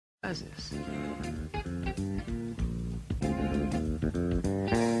What is this?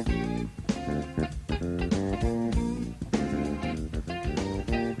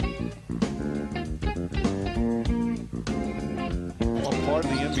 Part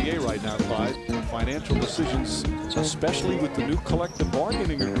of the NBA right now, Clyde. Financial decisions, especially with the new collective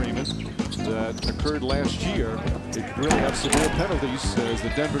bargaining agreement that occurred last year, it could really have severe penalties as the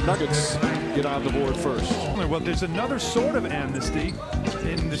Denver Nuggets get on the board first. Well, there's another sort of amnesty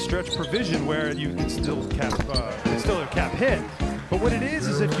in the stretch provision where it's still a cap hit. But what it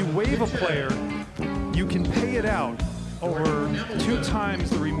is if you waive a player, you can pay it out over 2 times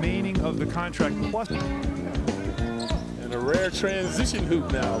the remaining of the contract plus. A rare transition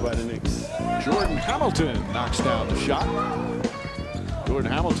hoop now by the Knicks. Jordan Hamilton knocks down the shot.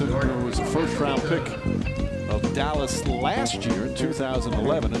 Jordan Hamilton, who was a first-round pick of Dallas last year in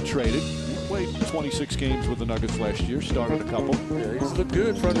 2011 and traded. He played 26 games with the Nuggets last year, started a couple. Yeah, he's looked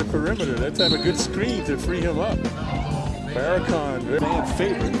good from the perimeter. That type of good screen to free him up. Farrakhan, fan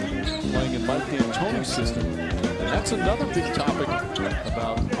favorite, playing in Mike D'Antoni's system. And that's another big topic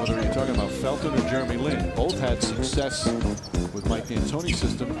about whether you're talking about Felton or Jeremy Lin. Both had success with Mike D'Antoni's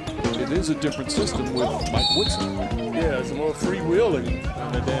system. It is a different system with Mike Woodson. Yeah, it's more freewheeling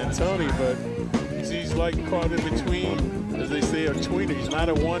on the D'Antoni, but he's like caught in between, as they say, a tweener. He's not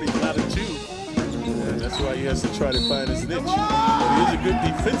a 1, he's not a 2. And that's why he has to try to find his niche. But he is a good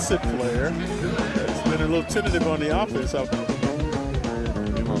defensive player. He's been a little tentative on the offense.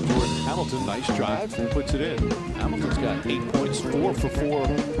 Jordan Hamilton, nice drive, puts it in. Hamilton's got 8 points, 4 for 4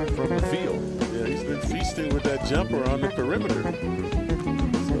 from the field. Yeah, he's been feasting with that jumper on the perimeter. So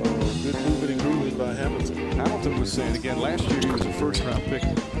good moving and grooving by Hamilton. Hamilton was saying again last year he was a first-round pick.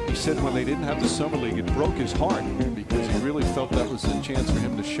 He said when they didn't have the summer league, it broke his heart because he really felt that was a chance for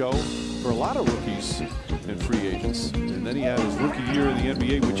him to show for a lot of rookies and free agents. And then he had his rookie year in the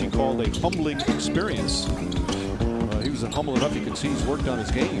NBA, which he called a humbling experience. He was humble enough, you can see he's worked on his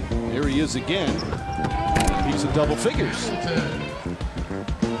game. Here he is again. He's in double figures.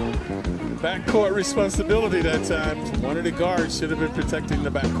 Backcourt responsibility that time. One of the guards should have been protecting the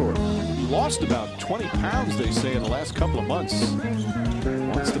backcourt. He lost about 20 pounds, they say, in the last couple of months.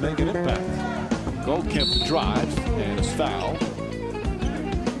 Wants to make an impact. Goldkemp to drive, and is foul.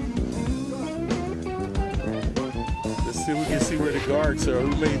 Let's see if we can see where the guards are.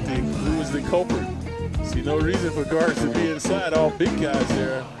 Who was the culprit? See no reason for guards to be inside. All big guys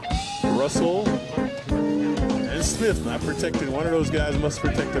there. Russell and Smith not protecting. One of those guys must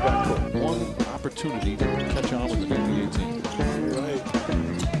protect the backcourt. One opportunity to catch on with the NBA team. Right.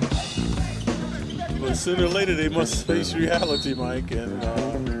 But sooner or later they must face reality, Mike. And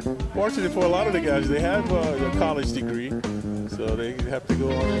fortunately for a lot of the guys, they have a college degree. So they have to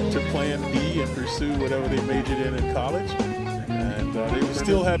go on to plan B and pursue whatever they majored in college. And they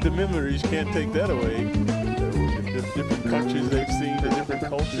still have the memories, can't take that away. The different countries they've seen, the different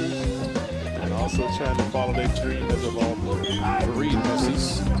cultures, and also trying to follow their dream as a ball player. Fareed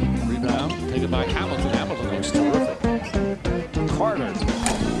misses. Rebound taken by Hamilton. Hamilton looks terrific. Carter,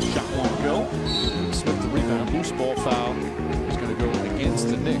 shot won't go. Smith the rebound. Loose ball foul is going to go against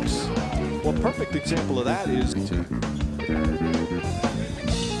the Knicks. Well, perfect example of that is.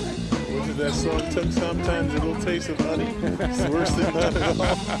 That song took sometimes a little taste of honey. It's worse than none at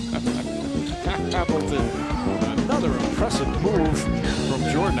all. Hamilton, another impressive move from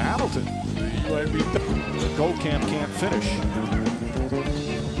Jordan Hamilton. Goldkemp can't finish.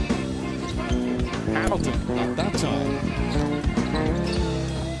 Hamilton, not that time.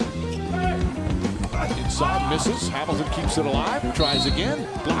 Inside misses. Hamilton keeps it alive. Tries again.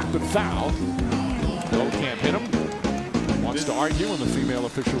 Blocked and foul. Goldkemp hit him. Wants to argue, and the female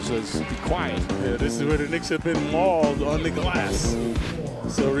official says, be quiet. Yeah, this is where the Knicks have been mauled on the glass.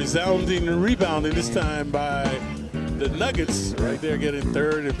 So resounding rebounding this time by the Nuggets. Right there getting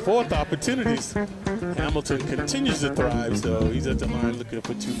 3rd and 4th opportunities. Hamilton continues to thrive, so he's at the line looking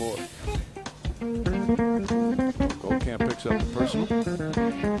for 2 more. Goldkemp picks up the personal.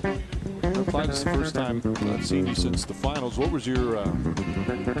 Clyde, this is the first time I've seen you since the finals. What was your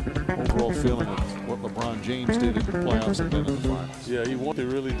overall feeling of what LeBron James did in the playoffs and then in the finals? Yeah, he wanted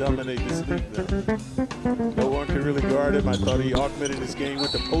to really dominate this league. No one could really guard him. I thought he augmented his game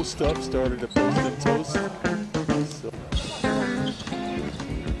with the post-up, started the post and toast. So.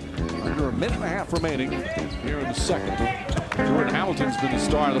 Under a minute and a half remaining here in the second. Jordan Hamilton's been the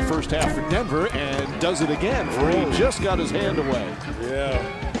star of the first half for Denver and does it again. He just got his hand away. Yeah.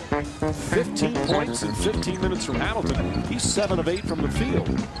 15 points in 15 minutes from Hamilton. He's 7 of 8 from the field.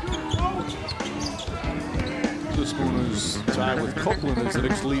 This one is tied with Copeland as the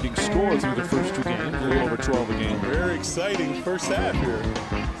Knicks' leading scorer through the first 2 games, a little over 12 a game. Very exciting first half here.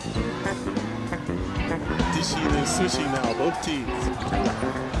 machine is switching now, both teams.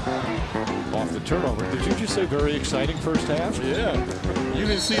 Off the turnover. Did you just say very exciting first half? Yeah. You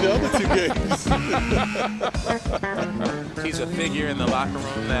didn't see the other two games. He's a figure in the locker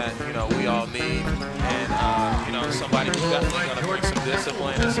room that, you know, we all need. And, you know, somebody who's definitely going to bring some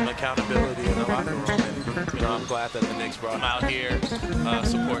discipline and some accountability in the locker room. And, you know, I'm glad that the Knicks brought him out here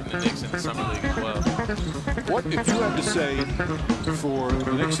supporting the Knicks in the Summer League as well. What if you had to say for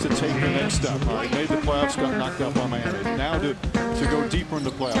the Knicks to take the next step? They made the playoffs, got knocked out by Miami. Now to go deeper in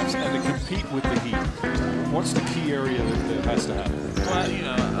the playoffs and to compete with the Heat. What's the key area that has to happen? Well, you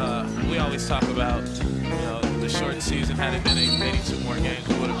know, we always talk about, you know, the short season. Had it been 82 more games,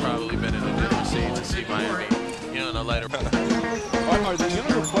 we would have probably been in a different seed to see Miami, you know, in a later. Are the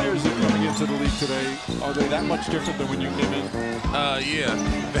younger players that are coming into the league today, are they that much different than when you came in? Yeah,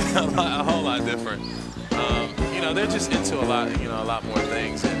 a whole lot different. You know, they're just into a lot more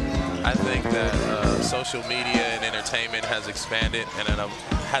things, and I think that social media and entertainment has expanded and it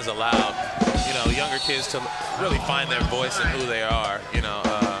has allowed, you know, younger kids to really find their voice and who they are, you know,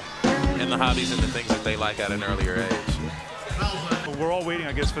 in the hobbies and the things that they like at an earlier age. We're all waiting,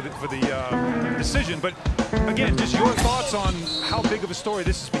 I guess, for the decision. But again, just your thoughts on how big of a story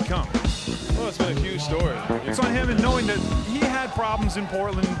this has become. Well, it's been a huge story. It's on him, and knowing that he had problems in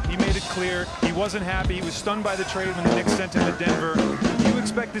Portland, he made it clear he wasn't happy. He was stunned by the trade when the Knicks sent him to Denver. Do you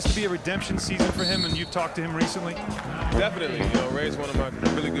expect this to be a redemption season for him? And you've talked to him recently. Definitely. You know, Ray's one of my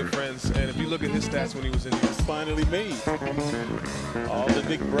really good friends, and if you look at his stats when he was in, It's finally made. All the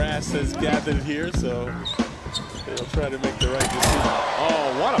Knick brass has gathered here, so they'll try to make the right decision.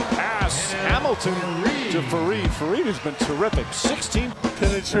 Oh, what a pass. Hamilton to Fareed. Fareed has been terrific. 16.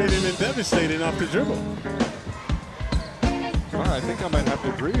 Penetrating and devastating off the dribble. All right, I think I might have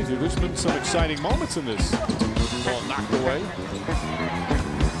to agree with you. There's been some exciting moments in this. Ball knocked away.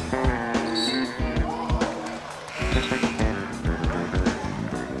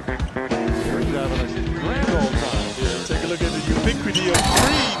 Fareed having a grand old time. Yeah, take a look at the ubiquity of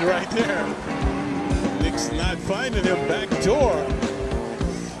Fareed right there. Knicks not finding him back door.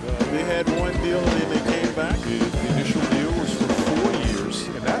 They had one deal and then they came back. The initial deal was for 4 years,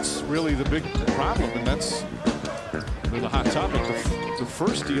 and that's really the big problem, and that's the hot topic. The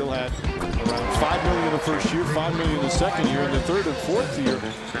first deal had around $5 million the first year, $5 million the second year, and the third and fourth year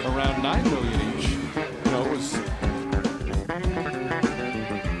around $9 million each. You know, it was